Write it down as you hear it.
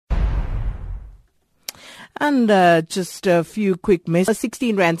And just a few quick messages.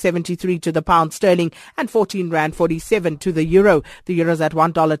 16 Rand 73 to the pound sterling and 14 Rand 47 to the euro. The euro's at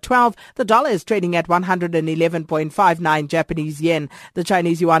 $1.12. The dollar is trading at 111.59 Japanese yen. The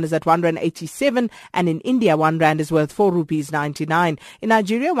Chinese yuan is at 1 Rand 87, and in India 1 Rand is worth 4 rupees 99. In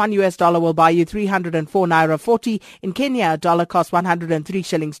Nigeria, $1 will buy you 304 naira 40. In Kenya, a dollar costs 103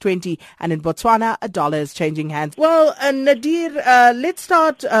 shillings 20, and in Botswana, a dollar is changing hands. Well, Nadir, let's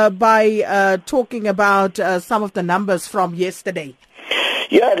start by talking about some of the numbers from yesterday.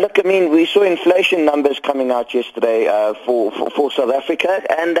 Yeah, look, I mean, we saw inflation numbers coming out yesterday for South Africa,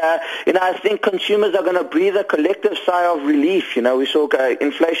 and I think consumers are going to breathe a collective sigh of relief. We saw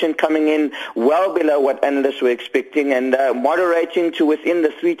inflation coming in well below what analysts were expecting, and moderating to within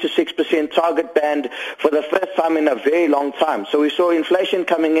the 3 to 6% target band for the first time in a very long time. So we saw inflation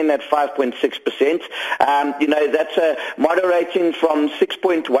coming in at 5.6%. That's moderating from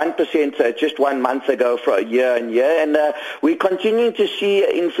 6.1% just 1 month ago for a year and year, and we continue to see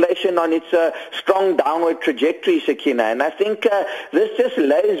inflation on its strong downward trajectory, Sakina. And I think this just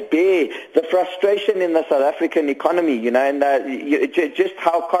lays bare the frustration in the South African economy, and just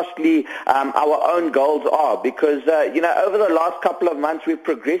how costly our own goals are. Because, over the last couple of months, we've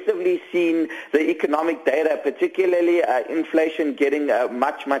progressively seen the economic data, particularly inflation, getting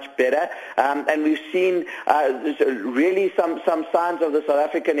much, much better. And we've seen really some signs of the South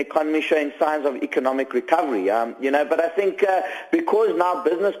African economy showing signs of economic recovery, But I think because now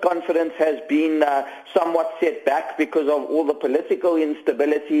business confidence has been somewhat set back because of all the political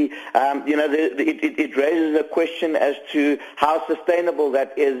instability, it raises a question as to how sustainable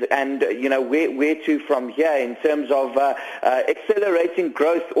that is, and where to from here in terms of accelerating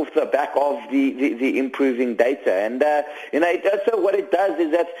growth off the back of the improving data. And so what it does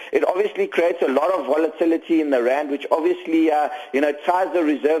is that it obviously creates a lot of volatility in the rand, which obviously ties the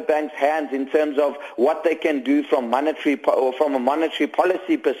Reserve Bank's hands in terms of what they can do from a monetary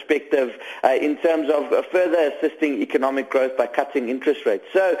policy perspective in terms of further assisting economic growth by cutting interest rates.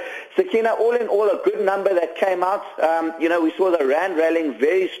 So, Sakina, all in all, a good number that came out. We saw the rand rallying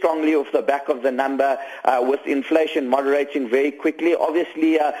very strongly off the back of the number, with inflation moderating very quickly.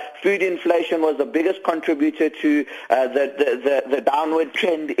 Obviously, food inflation was the biggest contributor to the downward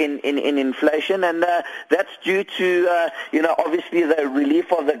trend in inflation, and that's due to obviously the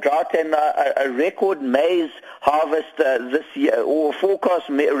relief of the drought and a record maize harvest this year, or forecast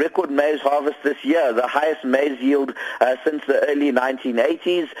record maize harvest this year, the highest maize yield since the early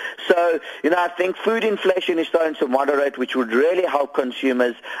 1980s. So, I think food inflation is starting to moderate, which would really help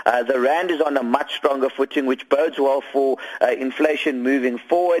consumers. The rand is on a much stronger footing, which bodes well for inflation moving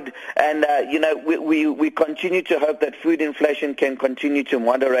forward. And, we continue to hope that food inflation can continue to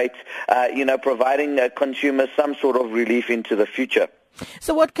moderate, providing consumers some sort of relief into the future.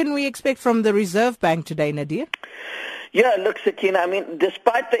 So what can we expect from the Reserve Bank today, Nadir? Yeah, look, Sakina, I mean,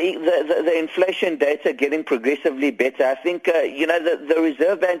 despite the inflation data getting progressively better, I think, the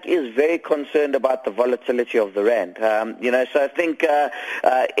Reserve Bank is very concerned about the volatility of the rand. So I think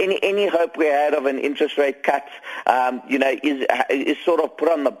any hope we had of an interest rate cut, is sort of put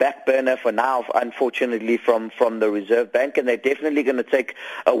on the back burner for now, unfortunately, from the Reserve Bank, and they're definitely going to take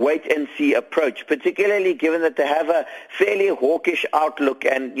a wait-and-see approach, particularly given that they have a fairly hawkish outlook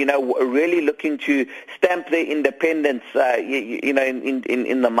and, really looking to stamp their independence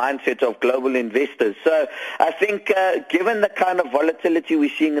in the mindset of global investors. So I think given the kind of volatility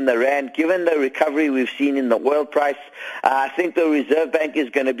we're seeing in the rand, given the recovery we've seen in the oil price, I think the Reserve Bank is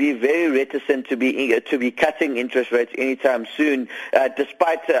going to be very reticent to be cutting interest rates anytime soon,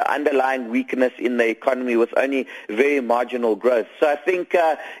 despite underlying weakness in the economy with only very marginal growth. So I think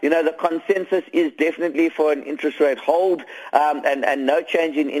the consensus is definitely for an interest rate hold and no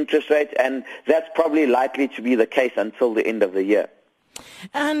change in interest rates, and that's probably likely to be the case until the end of the year.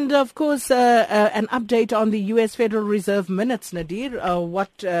 And, of course, an update on the U.S. Federal Reserve minutes, Nadir.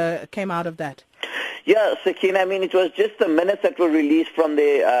 What came out of that? Yeah, Sakina, I mean, it was just the minutes that were released from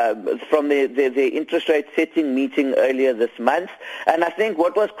the interest rate setting meeting earlier this month. And I think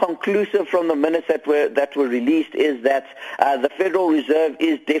what was conclusive from the minutes that were released is that the Federal Reserve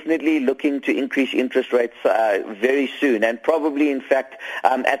is definitely looking to increase interest rates very soon, and probably, in fact,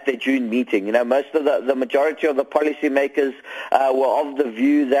 at the June meeting. Most of the majority of the policymakers were of the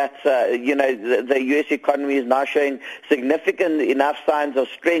view that, the U.S. economy is now showing significant enough signs of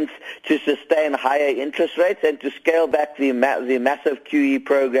strength to sustain higher interest rates and to scale back the massive QE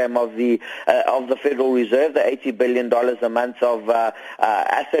program of the Federal Reserve, the $80 billion a month of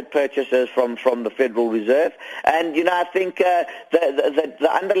asset purchases from the Federal Reserve. And, I think the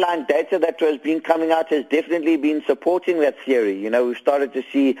underlying data that has been coming out has definitely been supporting that theory. We've started to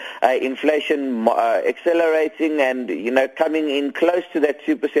see inflation accelerating and, coming in close to that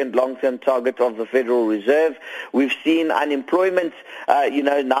 2% long-term target of the Federal Reserve. We've seen unemployment,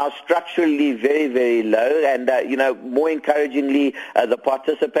 now structurally very, very low, and, more encouragingly, the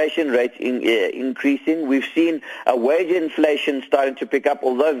participation rate increasing. We've seen wage inflation starting to pick up,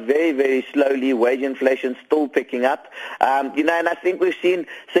 although very, very slowly. Wage inflation still picking up. And I think we've seen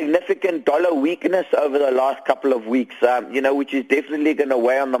significant dollar weakness over the last couple of weeks, which is definitely going to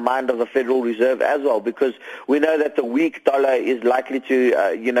weigh on the mind of the Federal Reserve as well, because we know that the weak dollar is likely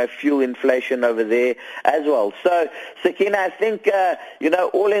to, fuel inflation over there as well. So, Sakina, I think,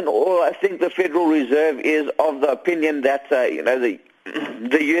 all in all, I think the Federal Reserve is of the opinion that, the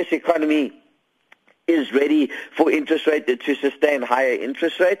U.S. economy is ready for interest rate to sustain higher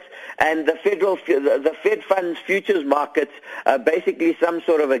interest rates, and the Fed funds futures markets, basically some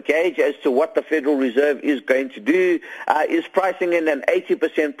sort of a gauge as to what the Federal Reserve is going to do, is pricing in an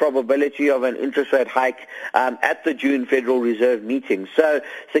 80% probability of an interest rate hike at the June Federal Reserve meeting. So,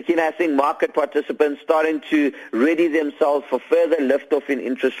 Sakina, I think market participants starting to ready themselves for further liftoff in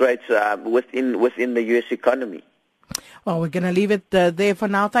interest rates within the U.S. economy. Well, we're going to leave it there for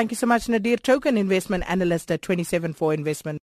now. Thank you so much, Nadir Token, investment analyst at 27 for Investment.